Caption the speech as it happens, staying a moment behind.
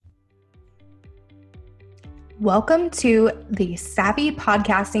Welcome to the Savvy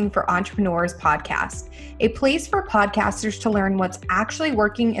Podcasting for Entrepreneurs podcast, a place for podcasters to learn what's actually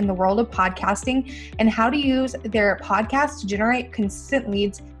working in the world of podcasting and how to use their podcast to generate consistent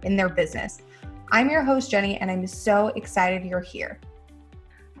leads in their business. I'm your host, Jenny, and I'm so excited you're here.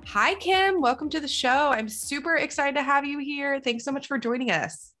 Hi, Kim. Welcome to the show. I'm super excited to have you here. Thanks so much for joining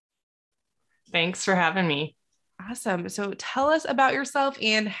us. Thanks for having me. Awesome. So tell us about yourself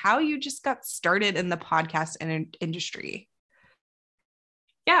and how you just got started in the podcast industry.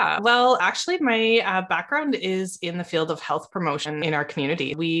 Yeah, well, actually, my background is in the field of health promotion in our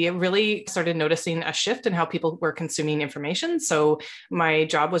community. We really started noticing a shift in how people were consuming information. So my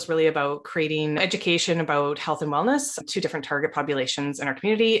job was really about creating education about health and wellness to different target populations in our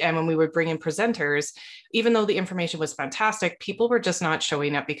community. And when we would bring in presenters, even though the information was fantastic, people were just not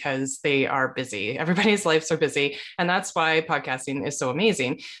showing up because they are busy. Everybody's lives are busy. And that's why podcasting is so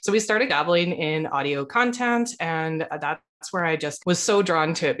amazing. So we started dabbling in audio content, and that's where I just was so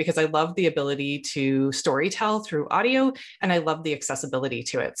drawn to it because I love the ability to storytell through audio and I love the accessibility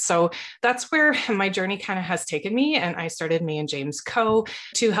to it. So that's where my journey kind of has taken me. And I started Me and James Co.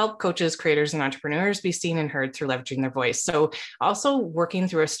 to help coaches, creators, and entrepreneurs be seen and heard through leveraging their voice. So also working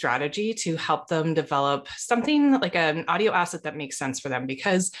through a strategy to help them develop something like an audio asset that makes sense for them,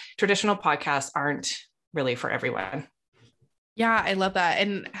 because traditional podcasts aren't really for everyone. Yeah, I love that.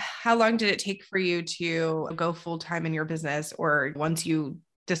 And how long did it take for you to go full time in your business? Or once you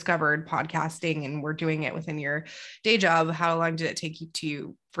discovered podcasting and were doing it within your day job, how long did it take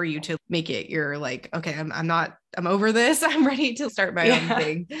for you to make it? You're like, okay, I'm over this. I'm ready to start my own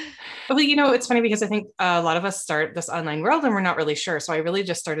thing. Well, it's funny because I think a lot of us start this online world and we're not really sure. So I really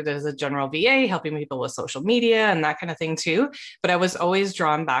just started as a general VA, helping people with social media and that kind of thing too. But I was always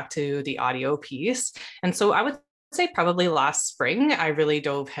drawn back to the audio piece. And so I would say probably last spring, I really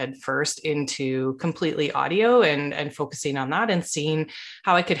dove headfirst into completely audio and focusing on that and seeing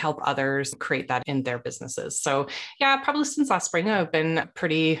how I could help others create that in their businesses. So yeah, probably since last spring, I've been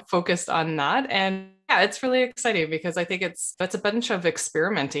pretty focused on that. And yeah, it's really exciting because I think it's a bunch of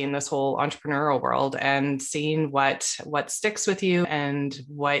experimenting in this whole entrepreneurial world and seeing what sticks with you and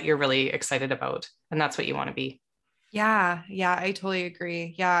what you're really excited about. And that's what you want to be. Yeah, I totally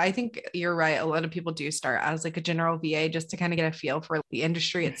agree. Yeah, I think you're right. A lot of people do start as like a general VA just to kind of get a feel for the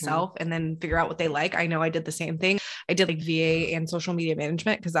industry itself and then figure out what they like. I know I did the same thing. I did like VA and social media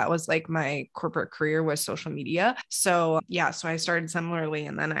management because that was like my corporate career was social media. So yeah, so I started similarly.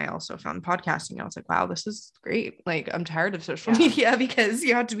 And then I also found podcasting. I was like, wow, this is great. Like I'm tired of social media because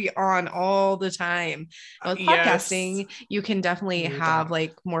you have to be on all the time. With podcasting, you can definitely have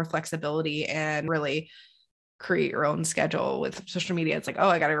like more flexibility and really create your own schedule. With social media. It's like, oh,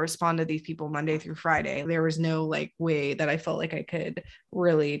 I got to respond to these people Monday through Friday. There was no like way that I felt like I could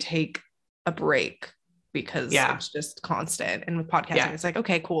really take a break because it's just constant. And with podcasting, it's like,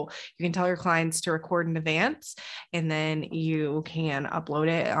 okay, cool. You can tell your clients to record in advance and then you can upload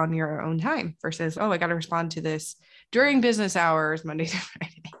it on your own time versus, oh, I got to respond to this during business hours, Monday through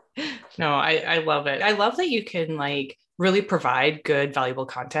Friday. No, I love it. I love that you can like really provide good, valuable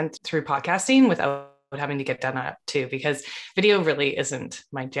content through podcasting without having to get done up too, because video really isn't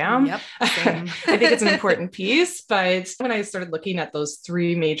my jam. Yep, I think it's an important piece, but when I started looking at those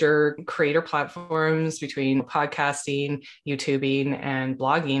three major creator platforms between podcasting, YouTubing, and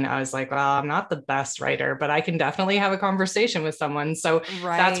blogging, I was like, well, I'm not the best writer, but I can definitely have a conversation with someone. So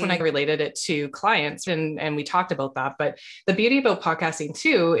that's when I related it to clients and we talked about that. But the beauty about podcasting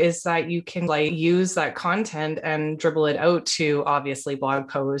too, is that you can like use that content and dribble it out to obviously blog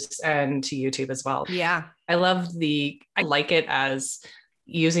posts and to YouTube as well. Yeah. I like it as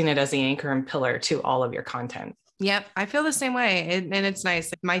using it as the anchor and pillar to all of your content. Yep. I feel the same way. And it's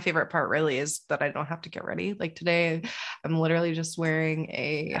nice. Like, my favorite part really is that I don't have to get ready. Like today, I'm literally just wearing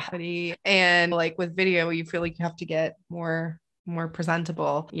a hoodie, and like with video, you feel like you have to get more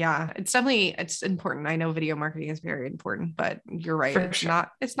presentable. Yeah, it's important. I know video marketing is very important, but you're right.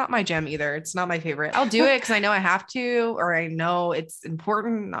 It's not my jam either. It's not my favorite. I'll do it because I know I have to, or I know it's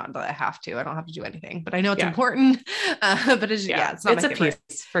important. Not that I have to. I don't have to do anything, but I know it's important. But it's not my favorite.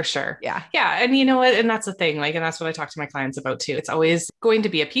 Piece for sure. Yeah. And you know what? And that's the thing. Like, and that's what I talk to my clients about too. It's always going to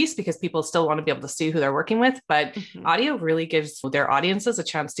be a piece because people still want to be able to see who they're working with, but audio really gives their audiences a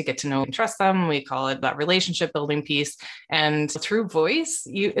chance to get to know and trust them. We call it that relationship building piece. And through voice,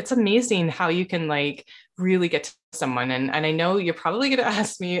 it's amazing how you can like really get to someone. And I know you're probably going to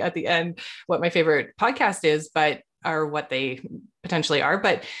ask me at the end what my favorite podcast is, or what they potentially are.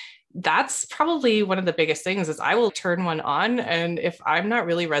 But that's probably one of the biggest things is I will turn one on. And if I'm not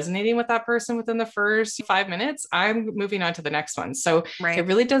really resonating with that person within the first 5 minutes, I'm moving on to the next one. So it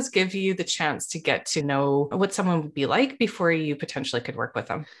really does give you the chance to get to know what someone would be like before you potentially could work with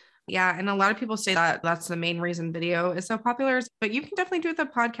them. Yeah. And a lot of people say that that's the main reason video is so popular, but you can definitely do the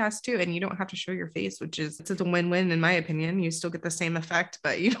podcast too. And you don't have to show your face, which is, it's a win-win in my opinion. You still get the same effect,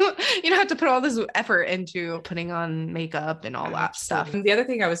 but you don't have to put all this effort into putting on makeup and all that stuff. And the other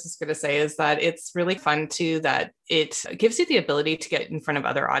thing I was just going to say is that it's really fun too, that it gives you the ability to get in front of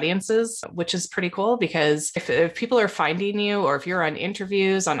other audiences, which is pretty cool because if people are finding you, or if you're on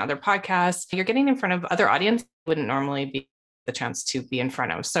interviews on other podcasts, you're getting in front of other audiences you wouldn't normally be the chance to be in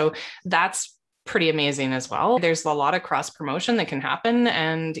front of. So that's pretty amazing as well. There's a lot of cross promotion that can happen.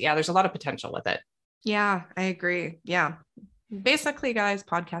 And yeah, there's a lot of potential with it. Yeah, I agree. Yeah. Basically, guys,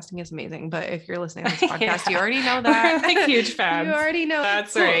 podcasting is amazing. But if you're listening to this podcast, you already know that. We're like huge fans. You already know.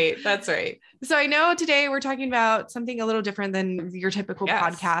 That's cool. Right. That's right. So I know today we're talking about something a little different than your typical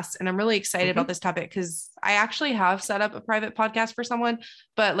podcast. And I'm really excited about this topic because I actually have set up a private podcast for someone.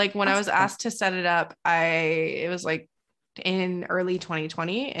 But like when I was asked to set it up, it was like in early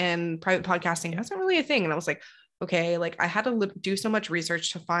 2020 and private podcasting wasn't really a thing. And I was like, okay, like I had to do so much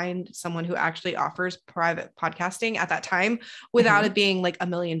research to find someone who actually offers private podcasting at that time without it being like $1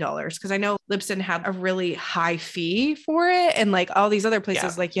 million. Cause I know Libsyn had a really high fee for it. And like all these other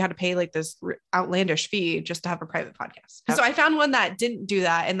places, like you had to pay like this outlandish fee just to have a private podcast. So I found one that didn't do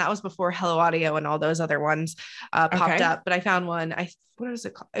that. And that was before Hello Audio and all those other ones popped up. But I found one, what is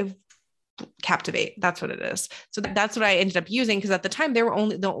it called? Captivate. That's what it is. So that's what I ended up using. Cause at the time they were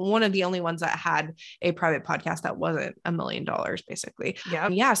one of the only ones that had a private podcast that wasn't $1 million basically.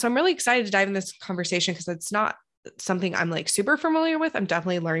 Yeah. So I'm really excited to dive in this conversation because it's not something I'm like super familiar with. I'm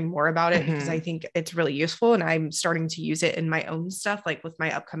definitely learning more about it because I think it's really useful and I'm starting to use it in my own stuff. Like with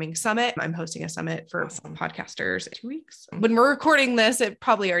my upcoming summit, I'm hosting a summit for podcasters in 2 weeks. When we're recording this, it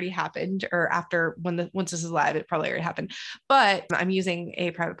probably already happened, or after once this is live, it probably already happened, but I'm using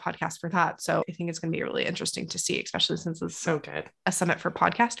a private podcast for that. So I think it's going to be really interesting to see, especially since it's so good. A summit for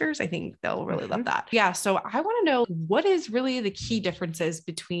podcasters. I think they'll really love that. Yeah. So I want to know what is really the key differences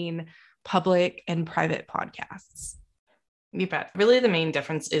between public and private podcasts. You bet. Really, the main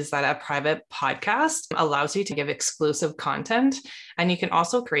difference is that a private podcast allows you to give exclusive content, and you can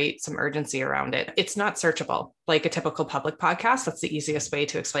also create some urgency around it. It's not searchable like a typical public podcast. That's the easiest way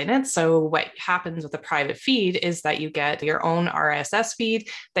to explain it. So what happens with a private feed is that you get your own RSS feed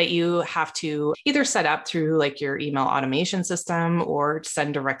that you have to either set up through like your email automation system or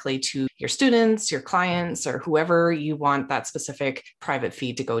send directly to your students, your clients, or whoever you want that specific private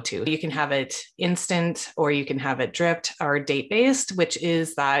feed to go to. You can have it instant, or you can have it dripped or date-based, which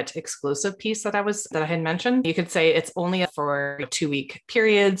is that exclusive piece that I had mentioned. You could say it's only for a 2-week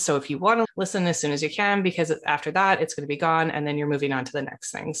period. So if you want to listen as soon as you can, because after that, it's going to be gone, and then you're moving on to the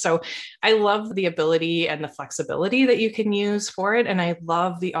next thing. So I love the ability and the flexibility that you can use for it. And I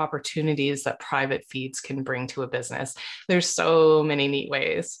love the opportunities that private feeds can bring to a business. There's so many neat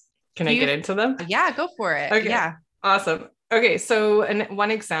ways. Can I get into them? Yeah, go for it. Okay. Yeah. Awesome. Okay, so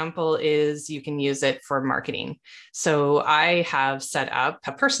one example is you can use it for marketing. So I have set up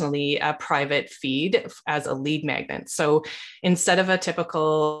personally a private feed as a lead magnet. So instead of a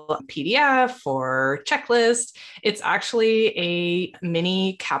typical PDF or checklist, it's actually a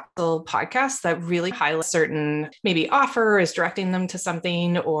mini capsule podcast that really highlights certain maybe offer, is directing them to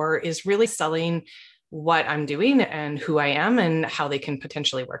something, or is really selling what I'm doing and who I am and how they can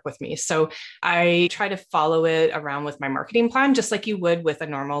potentially work with me. So I try to follow it around with my marketing plan, just like you would with a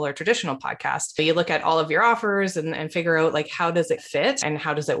normal or traditional podcast. So you look at all of your offers and figure out like, how does it fit and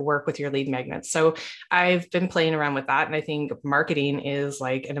how does it work with your lead magnets? So I've been playing around with that. And I think marketing is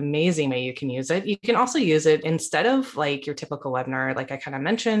like an amazing way you can use it. You can also use it instead of like your typical webinar. Like I kind of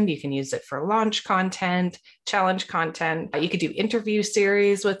mentioned, you can use it for launch content, challenge content. You could do interview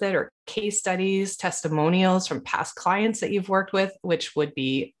series with it, or case studies, testimonials from past clients that you've worked with, which would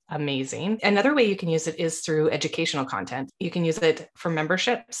be amazing. Another way you can use it is through educational content. You can use it for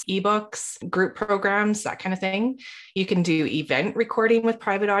memberships, ebooks, group programs, that kind of thing. You can do event recording with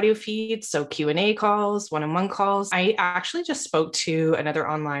private audio feeds, so Q&A calls, one-on-one calls. I actually just spoke to another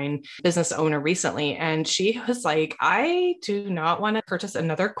online business owner recently, and she was like, I do not want to purchase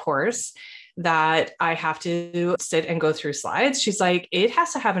another course that I have to sit and go through slides. She's like, it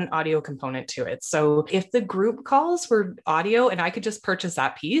has to have an audio component to it. So if the group calls were audio and I could just purchase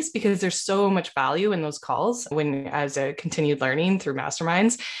that piece, because there's so much value in those calls as a continued learning through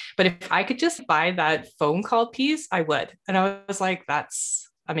masterminds. But if I could just buy that phone call piece, I would. And I was like, that's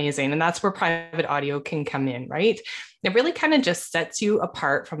amazing. And that's where private audio can come in, right? It really kind of just sets you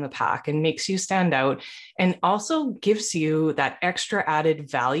apart from the pack and makes you stand out, and also gives you that extra added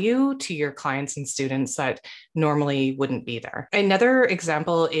value to your clients and students that normally wouldn't be there. Another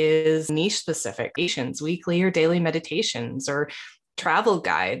example is niche specific weekly or daily meditations, or travel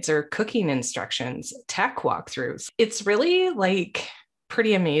guides, or cooking instructions, tech walkthroughs. It's really like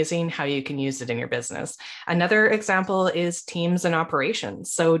pretty amazing how you can use it in your business. Another example is teams and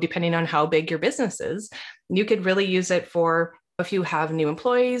operations. So depending on how big your business is, you could really use it for, if you have new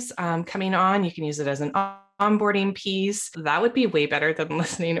employees coming on, you can use it as an onboarding piece. That would be way better than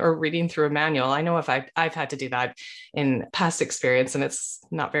listening or reading through a manual. I know if I've had to do that in past experience, and it's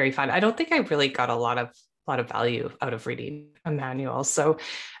not very fun. I don't think I really got a lot of value out of reading a manual. So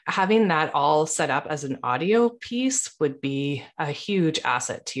having that all set up as an audio piece would be a huge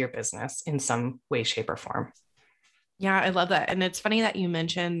asset to your business in some way, shape, or form. Yeah, I love that. And it's funny that you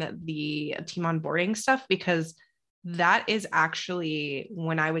mentioned the team onboarding stuff, because that is actually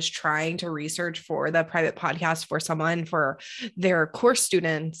when I was trying to research for the private podcast for someone for their course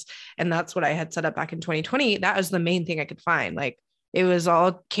students. And that's what I had set up back in 2020. That was the main thing I could find. Like, it was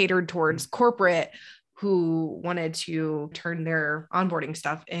all catered towards corporate who wanted to turn their onboarding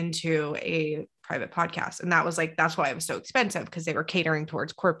stuff into a private podcast. And that was like, that's why it was so expensive, because they were catering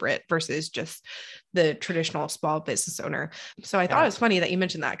towards corporate versus just the traditional small business owner. So I thought it was funny that you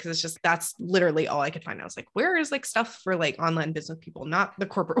mentioned that, because it's just, that's literally all I could find. I was like, where is like stuff for like online business people, not the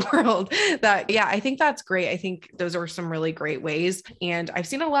corporate world? That, yeah, I think that's great. I think those are some really great ways. And I've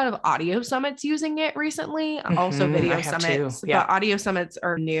seen a lot of audio summits using it recently, also video summits. Yeah. But audio summits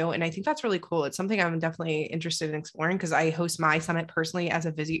are new. And I think that's really cool. It's something I'm definitely interested in exploring, because I host my summit personally as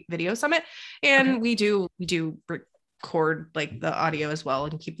a video summit. And we do record like the audio as well,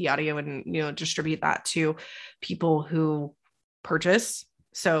 and keep the audio and, you know, distribute that to people who purchase.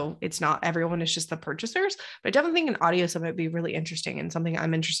 So it's not everyone, it's just the purchasers. But I definitely think an audio summit would be really interesting, and something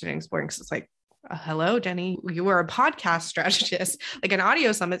I'm interested in exploring, because it's like, hello, Jenny, you are a podcast strategist. Like, an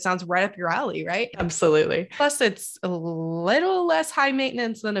audio summit sounds right up your alley, right? Absolutely. Plus it's a little less high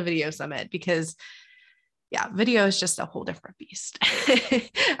maintenance than a video summit, because yeah, video is just a whole different beast,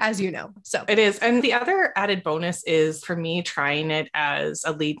 as you know. So it is. And the other added bonus is, for me, trying it as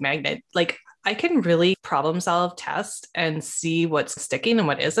a lead magnet. Like, I can really problem solve, test, and see what's sticking and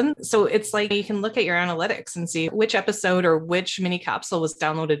what isn't. So it's like you can look at your analytics and see which episode or which mini capsule was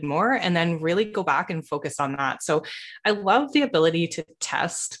downloaded more, and then really go back and focus on that. So I love the ability to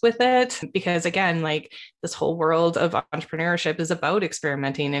test with it, because again, like, this whole world of entrepreneurship is about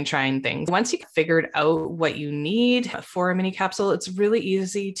experimenting and trying things. Once you've figured out what you need for a mini capsule, it's really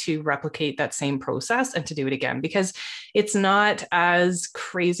easy to replicate that same process and to do it again, because it's not as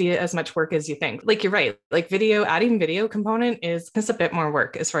crazy as much work as you think. Like, you're right. Like, adding video component is a bit more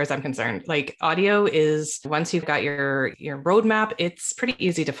work as far as I'm concerned. Like, audio is, once you've got your roadmap, it's pretty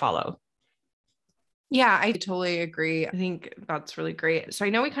easy to follow. Yeah, I totally agree. I think that's really great. So I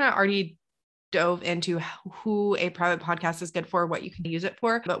know we kind of already dove into who a private podcast is good for, what you can use it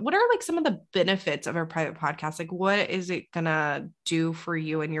for, but what are like some of the benefits of a private podcast? Like, what is it gonna do for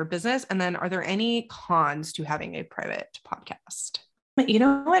you and your business? And then are there any cons to having a private podcast? You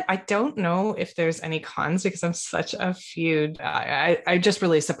know what? I don't know if there's any cons, because I'm such a feud. I just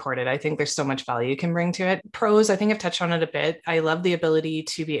really support it. I think there's so much value you can bring to it. Pros, I think I've touched on it a bit. I love the ability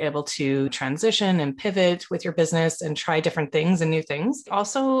to be able to transition and pivot with your business and try different things and new things.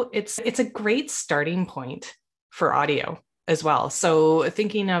 Also, it's a great starting point for audio as well. So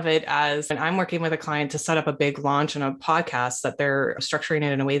thinking of it as, when I'm working with a client to set up a big launch on a podcast, that they're structuring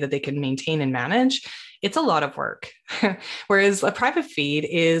it in a way that they can maintain and manage, it's a lot of work. Whereas a private feed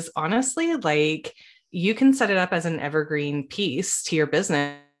is honestly like, you can set it up as an evergreen piece to your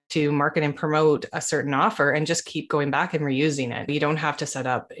business to market and promote a certain offer, and just keep going back and reusing it. You don't have to set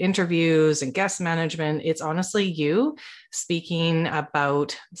up interviews and guest management. It's honestly you speaking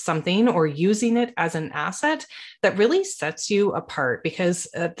about something or using it as an asset that really sets you apart, because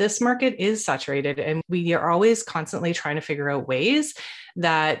this market is saturated, and we are always constantly trying to figure out ways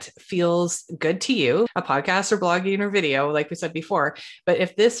that feels good to you, a podcast or blogging or video, like we said before. But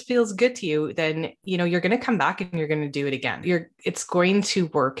if this feels good to you, then, you know, you're going to come back and you're going to do it again. It's going to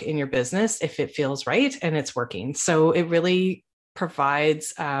work in your business if it feels right and it's working. So it really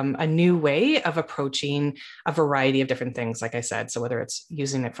provides a new way of approaching a variety of different things, like I said. So whether it's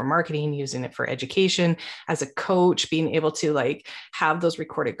using it for marketing, using it for education, as a coach, being able to like have those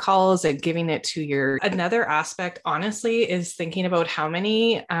recorded calls and giving it to another aspect, honestly, is thinking about how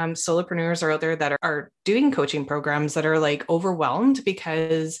many solopreneurs are out there that are doing coaching programs that are like overwhelmed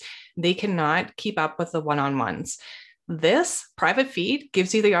because they cannot keep up with the one-on-ones. This private feed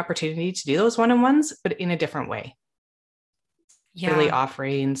gives you the opportunity to do those one-on-ones, but in a different way. Really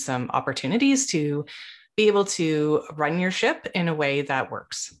offering some opportunities to be able to run your ship in a way that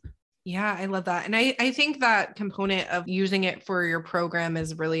works. Yeah, I love that. And I think that component of using it for your program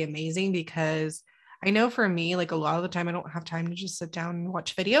is really amazing, because I know for me, like a lot of the time, I don't have time to just sit down and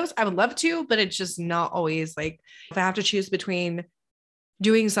watch videos. I would love to, but it's just not always like, if I have to choose between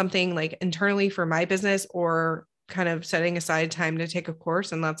doing something like internally for my business or kind of setting aside time to take a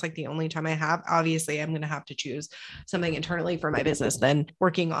course, and that's like the only time I have, obviously I'm going to have to choose something internally for my business than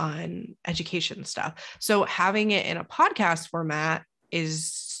working on education stuff. So having it in a podcast format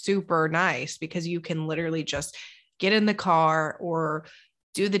is super nice, because you can literally just get in the car or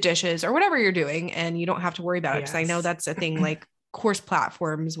do the dishes or whatever you're doing, and you don't have to worry about it. Because I know that's a thing, like course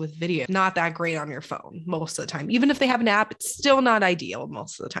platforms with video, not that great on your phone most of the time. Even if they have an app, it's still not ideal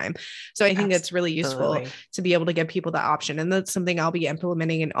most of the time. So I think it's really useful to be able to give people that option. And that's something I'll be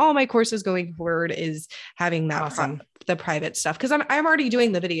implementing in all my courses going forward, is having that the private stuff. Cause I'm already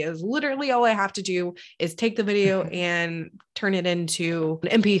doing the videos. Literally all I have to do is take the video and turn it into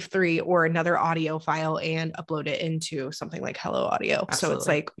an MP3 or another audio file and upload it into something like Hello Audio. Absolutely. So it's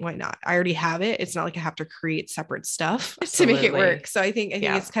like, why not? I already have it. It's not like I have to create separate stuff to make it work. So I think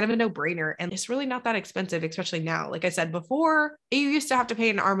it's kind of a no-brainer, and it's really not that expensive, especially now. Like I said before, you used to have to pay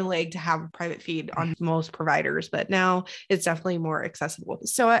an arm and leg to have a private feed on most providers, but now it's definitely more accessible.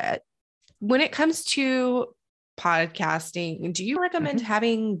 So when it comes to podcasting, do you recommend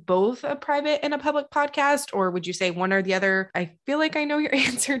having both a private and a public podcast, or would you say one or the other? I feel like I know your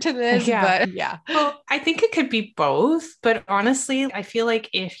answer to this, but Well, I think it could be both, but honestly, I feel like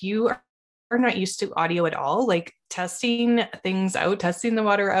if you are not used to audio at all, like testing things out, testing the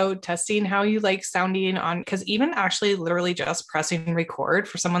water out, testing how you like sounding on, because even actually literally just pressing record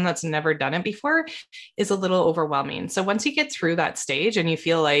for someone that's never done it before is a little overwhelming. So once you get through that stage and you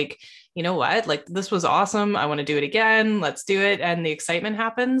feel like, you know what, like this was awesome, I want to do it again, let's do it, and the excitement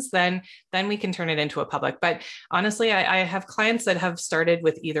happens, then we can turn it into a public. But honestly, I have clients that have started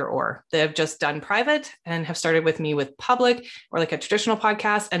with either or. They have just done private and have started with me with public or like a traditional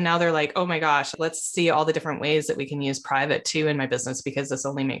podcast, and now they're like, oh my gosh, let's see all the different ways that we can use private too in my business, because this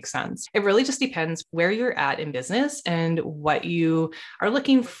only makes sense. It really just depends where you're at in business and what you are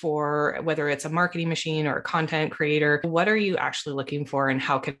looking for, whether it's a marketing machine or a content creator. What are you actually looking for, and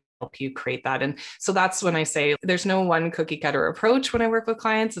how can help you create that? And so that's when I say there's no one cookie cutter approach when I work with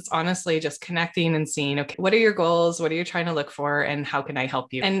clients. It's honestly just connecting and seeing, okay, what are your goals? What are you trying to look for? And how can I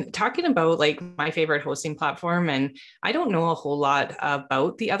help you? And talking about like my favorite hosting platform, and I don't know a whole lot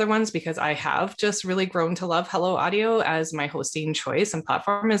about the other ones because I have just really grown to love Hello Audio as my hosting choice and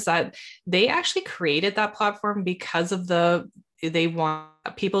platform, is that they actually created that platform because of they wanted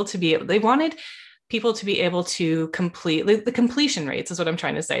people to be able to complete the completion rates is what I'm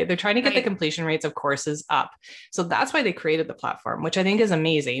trying to say. They're trying to get the completion rates of courses up. So that's why they created the platform, which I think is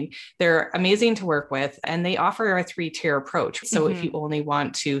amazing. They're amazing to work with, and they offer a 3-tier approach. So if you only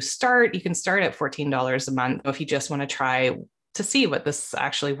want to start, you can start at $14 a month. If you just want to try to see what this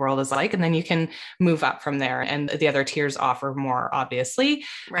actually world is like, and then you can move up from there. And the other tiers offer more, obviously.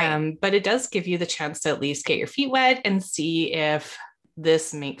 But it does give you the chance to at least get your feet wet and see if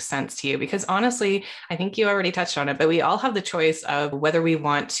this makes sense to you. Because honestly, I think you already touched on it, but we all have the choice of whether we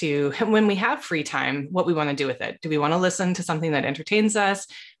want to, when we have free time, what we want to do with it. Do we want to listen to something that entertains us?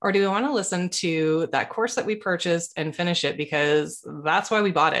 Or do we want to listen to that course that we purchased and finish it because that's why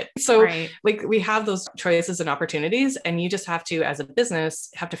we bought it? So like we have those choices and opportunities, and you just have to, as a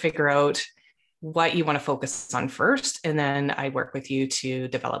business, have to figure out what you want to focus on first. And then I work with you to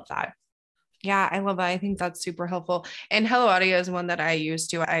develop that. Yeah, I love that. I think that's super helpful. And Hello Audio is one that I use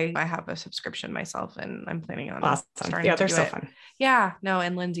too. I have a subscription myself, and I'm planning on starting to they're do so it. fun. Yeah, no,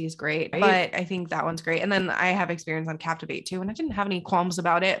 and Lindsay's great, but I think that one's great. And then I have experience on Captivate too, and I didn't have any qualms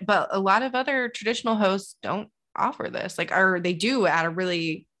about it, but a lot of other traditional hosts don't offer this, or they do at a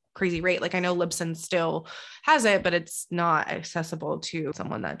really crazy rate. Like I know Libsyn still has it, but it's not accessible to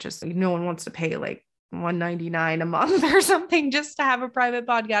someone that just, no one wants to pay like $199 a month or something just to have a private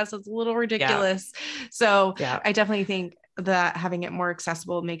podcast. It's a little ridiculous. So I definitely think that having it more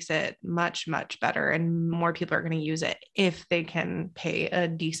accessible makes it much, much better, and more people are going to use it if they can pay a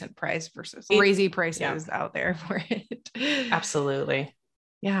decent price versus crazy prices out there for it. Absolutely.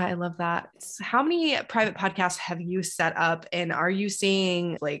 Yeah, I love that. How many private podcasts have you set up, and are you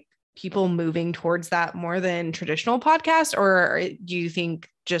seeing like people moving towards that more than traditional podcasts, or do you think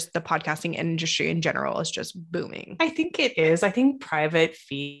just the podcasting industry in general is just booming? I think it is. I think private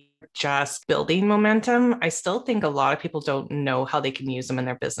feed just building momentum. I still think a lot of people don't know how they can use them in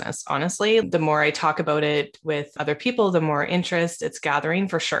their business. Honestly, the more I talk about it with other people, the more interest it's gathering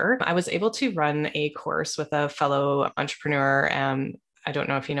for sure. I was able to run a course with a fellow entrepreneur. I don't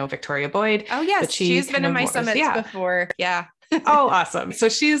know if you know Victoria Boyd. Oh, yes. She's been in my summits before. Yeah. Oh, awesome. So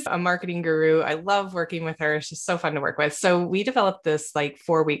she's a marketing guru. I love working with her. She's so fun to work with. So we developed this like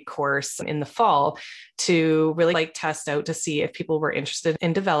 4-week course in the fall to really like test out to see if people were interested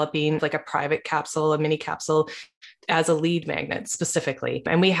in developing like a private capsule, a mini capsule as a lead magnet specifically.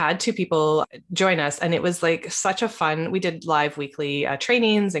 And we had 2 people join us, and it was like such a fun, we did live weekly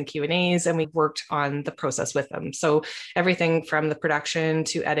trainings and Q&As, and we worked on the process with them. So everything from the production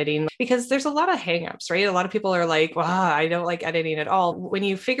to editing, because there's a lot of hangups, right? A lot of people are like, wow, I don't like editing at all. When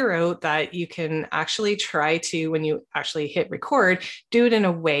you figure out that you can actually try to, when you actually hit record, do it in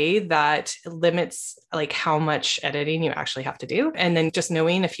a way that limits like how much editing you actually have to do. And then just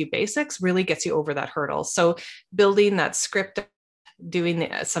knowing a few basics really gets you over that hurdle. So building that script,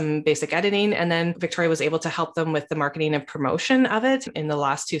 doing some basic editing. And then Victoria was able to help them with the marketing and promotion of it in the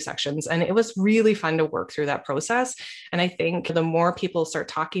last 2 sections. And it was really fun to work through that process. And I think the more people start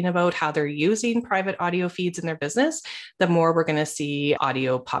talking about how they're using private audio feeds in their business, the more we're going to see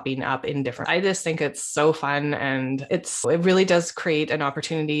audio popping up in different. I just think it's so fun. And it really does create an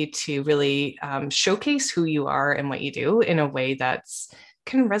opportunity to really showcase who you are and what you do in a way that's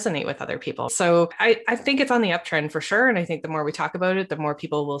can resonate with other people. So I think it's on the uptrend for sure. And I think the more we talk about it, the more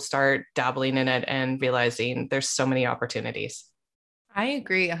people will start dabbling in it and realizing there's so many opportunities. I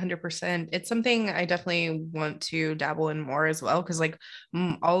agree 100%. It's something I definitely want to dabble in more as well. Cause like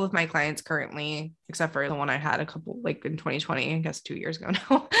all of my clients currently, except for the one I had a couple, like in 2020, I guess 2 years ago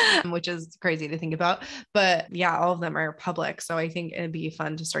now, which is crazy to think about, but yeah, all of them are public. So I think it'd be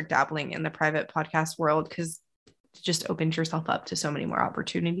fun to start dabbling in the private podcast world, because just opens yourself up to so many more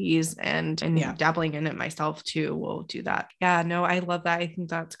opportunities, and dabbling in it myself too will do that. Yeah, no, I love that. I think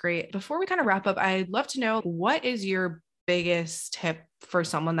that's great. Before we kind of wrap up, I'd love to know, what is your biggest tip for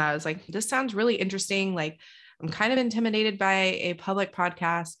someone that is like, this sounds really interesting. Like, I'm kind of intimidated by a public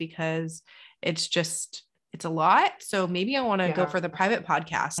podcast because it's a lot. So maybe I want to go for the private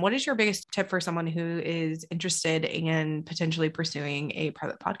podcast. What is your biggest tip for someone who is interested in potentially pursuing a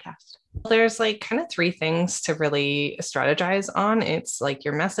private podcast? There's like kind of 3 things to really strategize on. It's like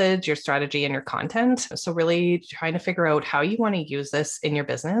your message, your strategy, and your content. So really trying to figure out how you want to use this in your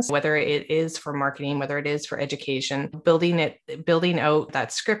business, whether it is for marketing, whether it is for education, building out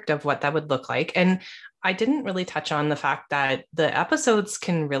that script of what that would look like. And I didn't really touch on the fact that the episodes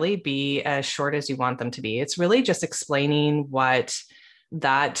can really be as short as you want them to be. It's really just explaining what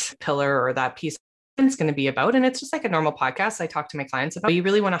that pillar or that piece is going to be about. And it's just like a normal podcast I talk to my clients about. You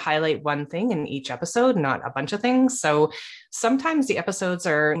really want to highlight one thing in each episode, not a bunch of things. So sometimes the episodes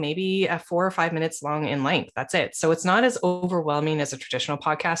are maybe 4 or 5 minutes long in length. That's it. So it's not as overwhelming as a traditional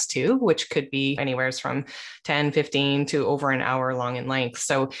podcast too, which could be anywhere from 10, 15 to over an hour long in length.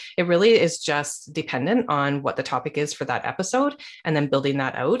 So it really is just dependent on what the topic is for that episode, and then building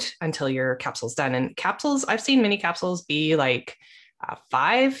that out until your capsule's done. And capsules, I've seen mini capsules be like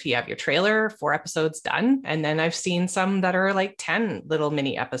 5, you have your trailer, 4 episodes done. And then I've seen some that are like 10 little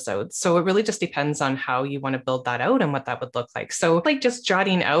mini episodes. So it really just depends on how you want to build that out and what that would look like. So like just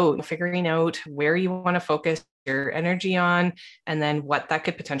jotting out, figuring out where you want to focus your energy on, and then what that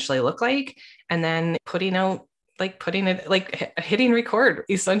could potentially look like. And then hitting record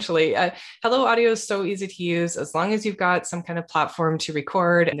essentially. Hello Audio is so easy to use as long as you've got some kind of platform to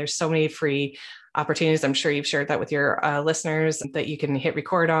record. And there's so many free opportunities. I'm sure you've shared that with your listeners, that you can hit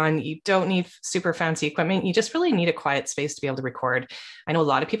record on. You don't need super fancy equipment. You just really need a quiet space to be able to record. I know a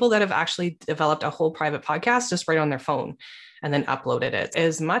lot of people that have actually developed a whole private podcast just right on their phone and then uploaded it.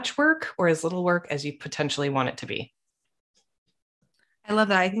 As much work or as little work as you potentially want it to be. I love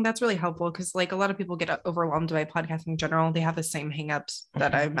that. I think that's really helpful, because like a lot of people get overwhelmed by podcasting in general. They have the same hangups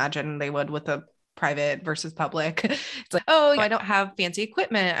that I imagine they would with a private versus public. It's like, oh, I don't have fancy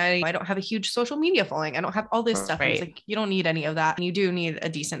equipment. I don't have a huge social media following. I don't have all this stuff. Right. It's like, you don't need any of that. You do need a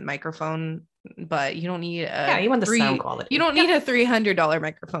decent microphone, but you don't need you want the sound quality. You don't need a $300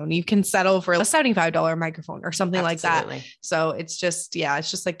 microphone. You can settle for a $75 microphone or something Absolutely. like that. So it's just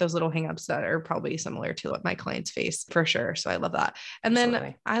like those little hangups that are probably similar to what my clients face for sure. So I love that. And Absolutely.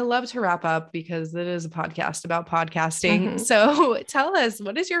 then I love to wrap up, because it is a podcast about podcasting. Mm-hmm. So tell us,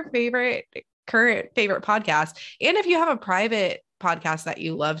 what is your current favorite podcast? And if you have a private podcast that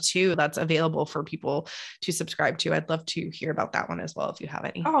you love too that's available for people to subscribe to. I'd love to hear about that one as well if you have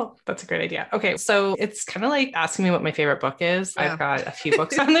any. Oh, that's a great idea. Okay. So it's kind of like asking me what my favorite book is. Yeah. I've got a few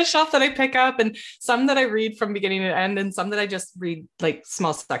books on the shelf that I pick up, and some that I read from beginning to end, and some that I just read like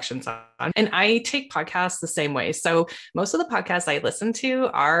small sections on. And I take podcasts the same way. So most of the podcasts I listen to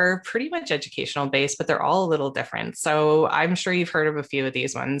are pretty much educational based, but they're all a little different. So I'm sure you've heard of a few of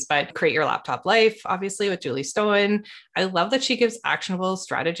these ones, but Create Your Laptop Life, obviously with Julie Stone. I love that she gives actionable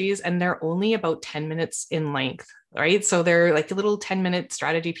strategies, and they're only about 10 minutes in length. Right. So they're like little 10-minute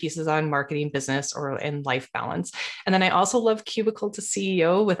strategy pieces on marketing, business, or in life balance. And then I also love Cubicle to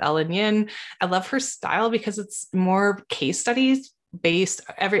CEO with Ellen Yin. I love her style because it's more case studies based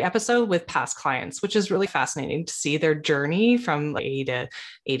every episode with past clients, which is really fascinating to see their journey from like A to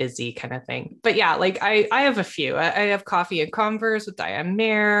Z kind of thing. But yeah, like I have a few. I have Coffee and Converse with Diane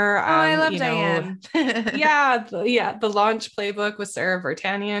Mayer. I love Diane. The Launch Playbook with Sarah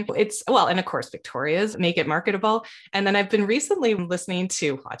Vartanian. And of course Victoria's Make It Marketable. And then I've been recently listening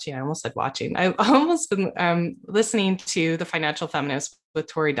to I've almost been listening to The Financial Feminist with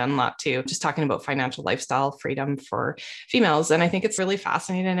Tori Dunlop too, just talking about financial lifestyle freedom for females. And I think it's really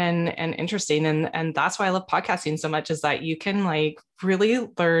fascinating and interesting. And that's why I love podcasting so much, is that you can like really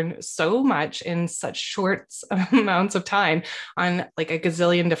learn so much in such short amounts of time on like a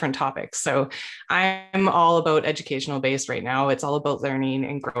gazillion different topics. So I'm all about educational based right now. It's all about learning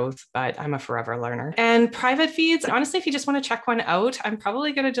and growth, but I'm a forever learner. And private feeds, honestly, if you just want to check one out, I'm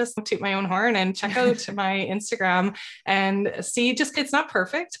probably going to just toot my own horn and check out my Instagram and see, it's not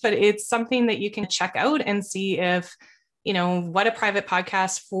perfect, but it's something that you can check out and see if, what a private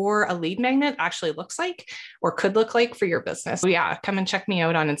podcast for a lead magnet actually looks like or could look like for your business. So yeah, come and check me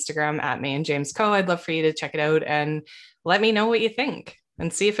out on Instagram at May and James Co. I'd love for you to check it out and let me know what you think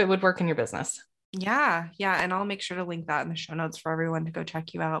and see if it would work in your business. Yeah. And I'll make sure to link that in the show notes for everyone to go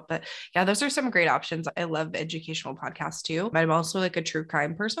check you out. But yeah, those are some great options. I love educational podcasts too. I'm also like a true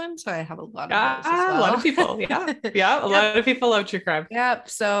crime person, so I have a lot of those as well. A lot of people. Yeah. A lot of people love true crime. Yep.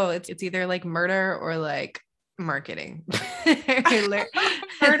 So it's either like murder or like marketing.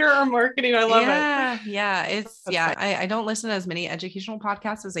 Murder or marketing. I love it. Yeah. I don't listen to as many educational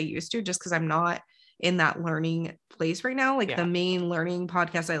podcasts as I used to, just because I'm not in that learning place right now. The main learning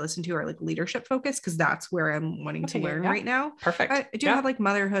podcasts I listen to are like leadership focused, because that's where I'm wanting to learn right now. Perfect. I do have like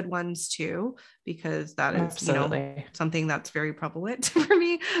motherhood ones too, because that is something that's very prevalent for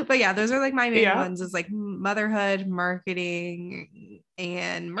me. But yeah, those are like my main ones, is like motherhood, marketing,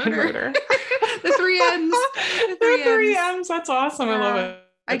 and murder. The three M's. The three M's. That's awesome. I love it.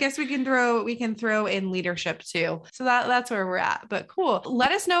 I guess we can throw in leadership too. So that's where we're at. But cool.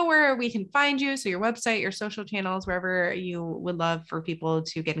 Let us know where we can find you. So your website, your social channels, wherever you would love for people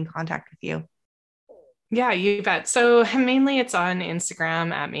to get in contact with you. Yeah, you bet. So mainly it's on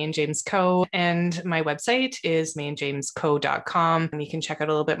Instagram at May and James Co. And my website is mayandjamesco.com. And you can check out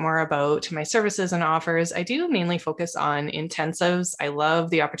a little bit more about my services and offers. I do mainly focus on intensives. I love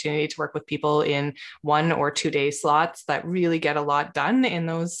the opportunity to work with people in 1 or 2 day slots that really get a lot done in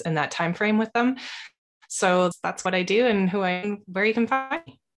that time frame with them. So that's what I do and where you can find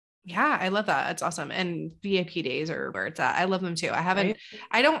me. Yeah, I love that. That's awesome. And VIP days are where it's at. I love them too. I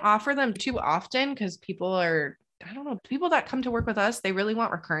don't offer them too often because people that come to work with us, they really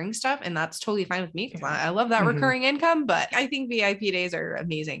want recurring stuff. And that's totally fine with me because I love that recurring income. But I think VIP days are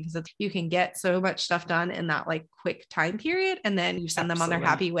amazing because you can get so much stuff done in that like quick time period. And then you send them on their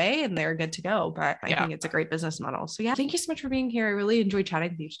happy way and they're good to go. But I think it's a great business model. So yeah, thank you so much for being here. I really enjoyed chatting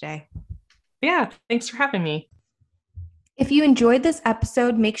with you today. Yeah, thanks for having me. If you enjoyed this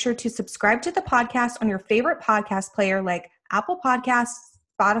episode, make sure to subscribe to the podcast on your favorite podcast player like Apple Podcasts,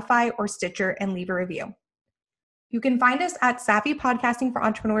 Spotify, or Stitcher, and leave a review. You can find us at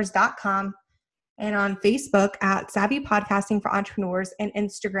savvypodcastingforentrepreneurs.com and on Facebook at Savvy Podcasting for Entrepreneurs and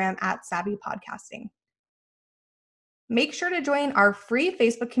Instagram at Savvy Podcasting. Make sure to join our free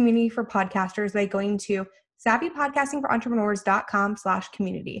Facebook community for podcasters by going to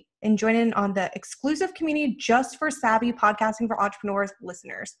savvypodcastingforentrepreneurs.com/community and join in on the exclusive community just for Savvy Podcasting for Entrepreneurs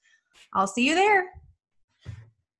listeners. I'll see you there.